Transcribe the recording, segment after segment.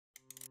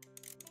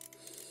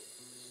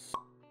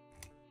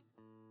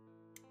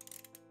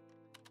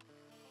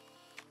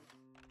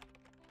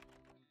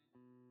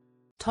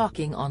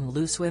Talking on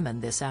Loose Women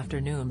this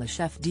afternoon, the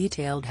chef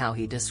detailed how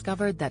he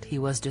discovered that he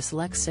was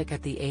dyslexic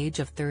at the age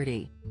of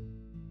 30.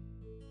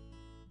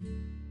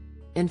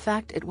 In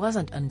fact, it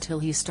wasn't until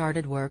he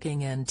started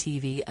working in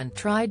TV and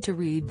tried to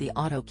read the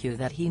autocue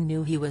that he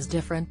knew he was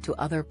different to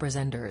other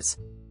presenters.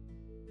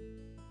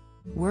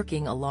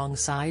 Working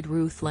alongside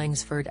Ruth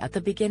Langsford at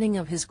the beginning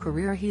of his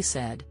career, he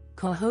said,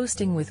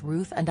 "Co-hosting with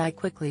Ruth and I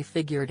quickly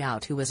figured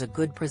out who was a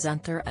good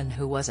presenter and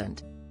who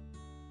wasn't."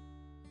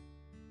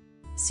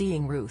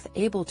 Seeing Ruth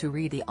able to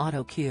read the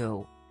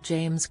autocue,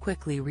 James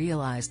quickly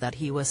realized that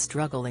he was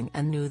struggling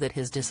and knew that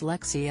his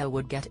dyslexia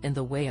would get in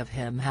the way of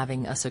him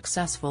having a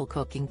successful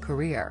cooking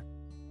career.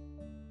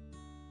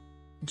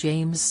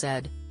 James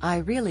said, "I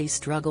really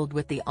struggled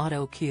with the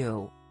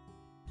autocue.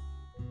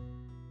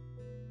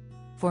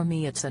 For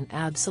me, it's an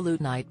absolute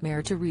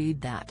nightmare to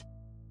read that."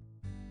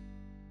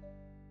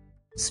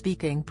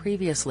 Speaking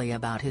previously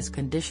about his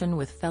condition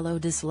with fellow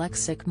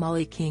dyslexic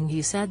Molly King,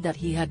 he said that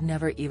he had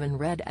never even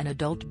read an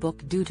adult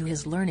book due to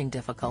his learning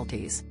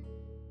difficulties.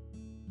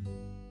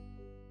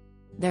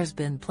 "There's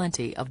been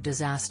plenty of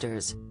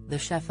disasters," the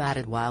chef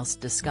added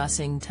whilst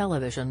discussing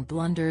television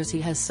blunders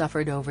he has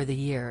suffered over the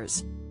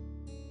years.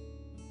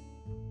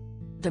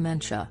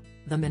 Dementia,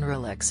 the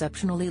mineral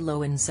exceptionally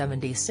low in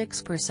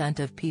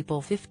 76% of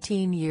people.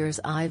 15 years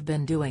I've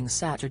been doing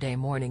Saturday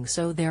morning,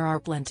 so there are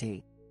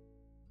plenty.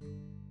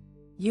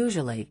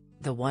 Usually,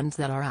 the ones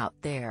that are out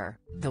there,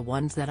 the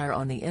ones that are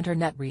on the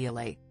internet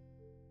really.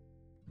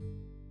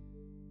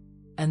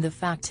 And the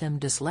fact I'm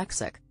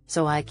dyslexic,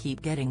 so I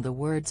keep getting the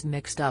words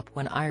mixed up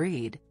when I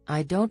read.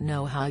 I don't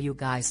know how you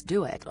guys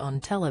do it on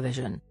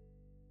television.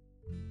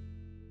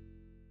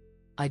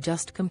 I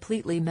just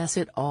completely mess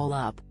it all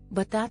up,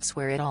 but that's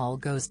where it all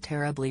goes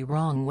terribly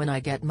wrong, when I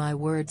get my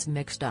words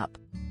mixed up."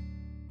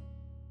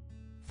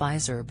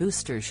 Pfizer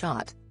booster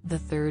shot, the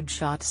third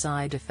shot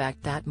side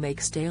effect that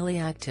makes daily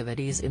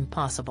activities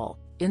impossible.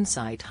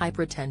 Insight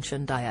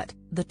hypertension diet,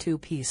 the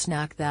two-piece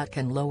snack that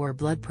can lower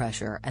blood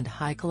pressure and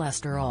high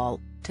cholesterol,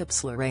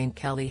 tips Lorraine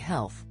Kelly.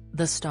 Health,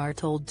 the star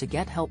told to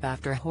get help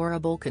after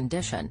horrible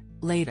condition.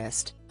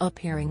 Latest,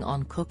 appearing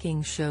on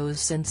cooking shows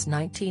since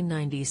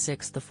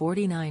 1996, the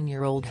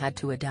 49-year-old had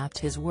to adapt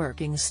his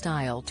working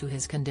style to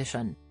his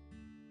condition.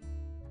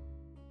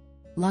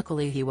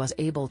 Luckily, he was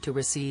able to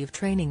receive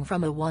training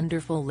from a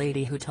wonderful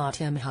lady who taught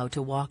him how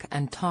to walk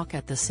and talk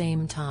at the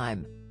same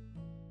time.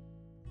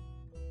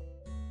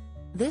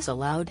 This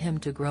allowed him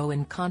to grow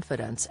in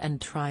confidence and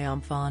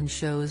triumph on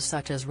shows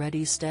such as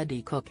Ready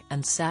Steady Cook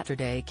and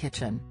Saturday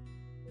Kitchen.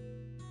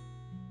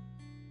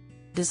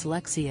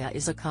 Dyslexia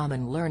is a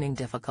common learning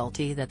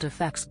difficulty that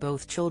affects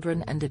both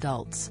children and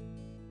adults.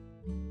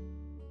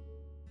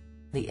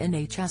 The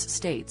NHS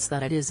states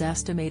that it is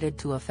estimated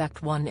to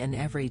affect 1 in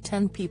every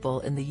 10 people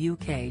in the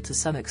UK to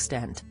some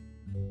extent.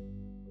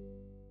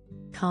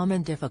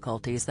 Common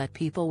difficulties that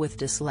people with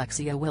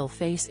dyslexia will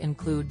face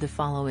include the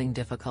following: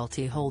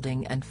 difficulty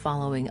holding and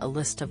following a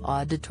list of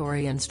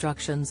auditory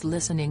instructions,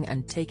 listening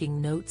and taking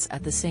notes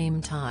at the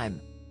same time.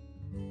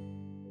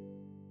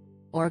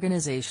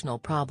 Organizational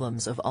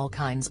problems of all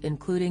kinds,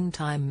 including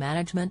time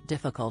management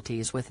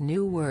difficulties with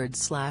new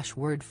words /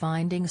 word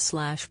finding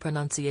 /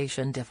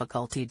 pronunciation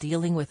difficulty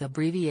dealing with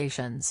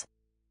abbreviations.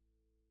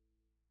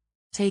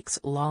 Takes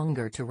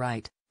longer to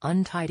write,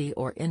 untidy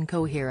or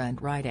incoherent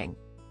writing.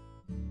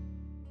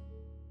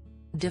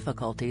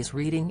 Difficulties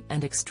reading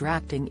and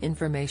extracting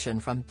information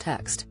from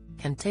text,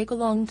 can take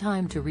a long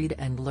time to read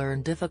and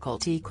learn.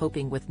 Difficulty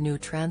coping with new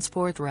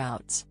transport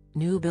routes,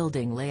 new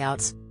building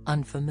layouts,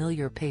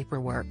 unfamiliar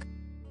paperwork.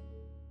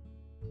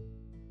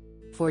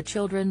 For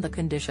children, the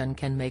condition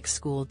can make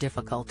school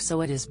difficult, so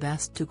it is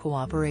best to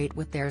cooperate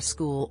with their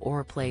school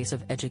or place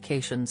of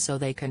education so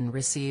they can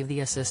receive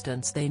the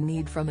assistance they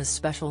need from a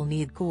special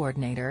need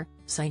coordinator,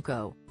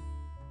 SENCO.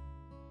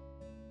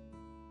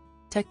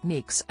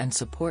 Techniques and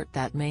support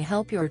that may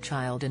help your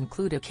child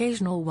include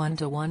occasional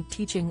one-to-one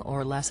teaching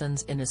or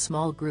lessons in a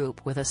small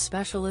group with a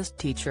specialist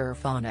teacher.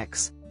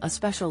 Phonics, a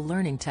special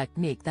learning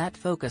technique that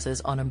focuses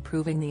on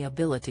improving the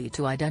ability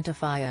to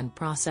identify and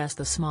process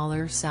the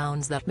smaller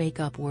sounds that make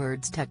up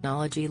words.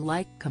 Technology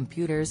like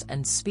computers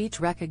and speech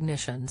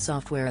recognition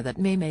software that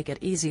may make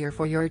it easier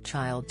for your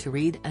child to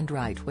read and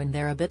write when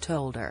they're a bit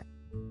older.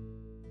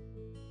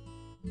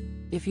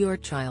 If your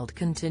child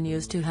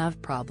continues to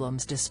have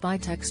problems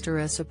despite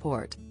extra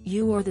support,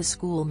 you or the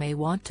school may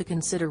want to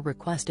consider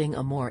requesting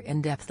a more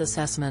in-depth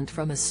assessment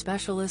from a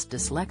specialist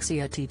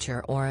dyslexia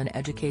teacher or an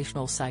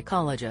educational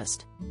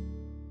psychologist.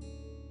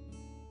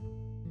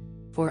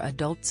 For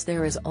adults,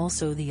 there is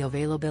also the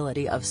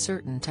availability of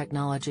certain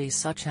technologies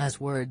such as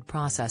word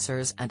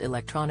processors and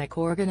electronic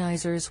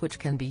organizers, which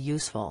can be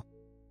useful.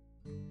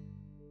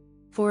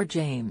 For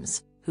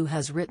James, who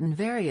has written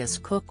various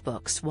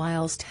cookbooks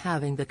whilst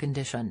having the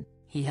condition,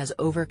 he has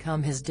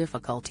overcome his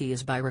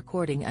difficulties by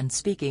recording and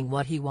speaking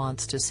what he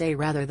wants to say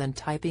rather than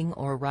typing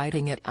or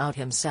writing it out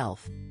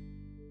himself.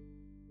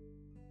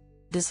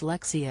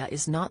 Dyslexia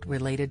is not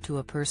related to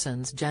a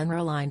person's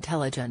general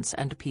intelligence,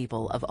 and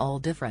people of all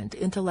different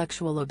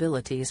intellectual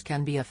abilities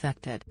can be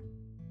affected.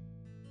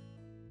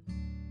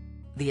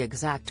 The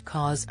exact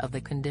cause of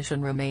the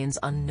condition remains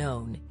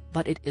unknown,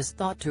 but it is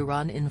thought to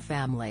run in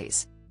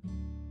families.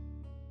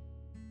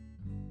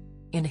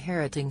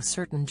 Inheriting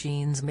certain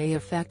genes may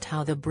affect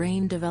how the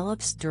brain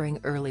develops during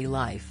early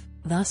life,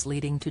 thus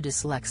leading to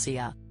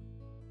dyslexia.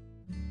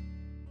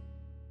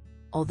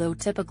 Although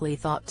typically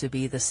thought to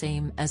be the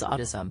same as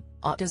autism,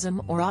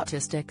 autism or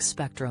autistic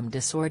spectrum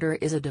disorder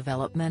is a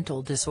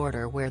developmental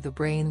disorder where the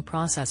brain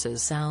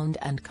processes sound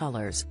and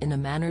colors in a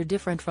manner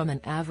different from an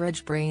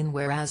average brain,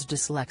 whereas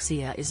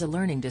dyslexia is a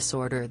learning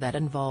disorder that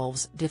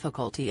involves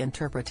difficulty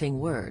interpreting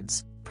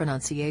words,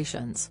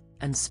 pronunciations,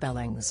 and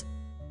spellings.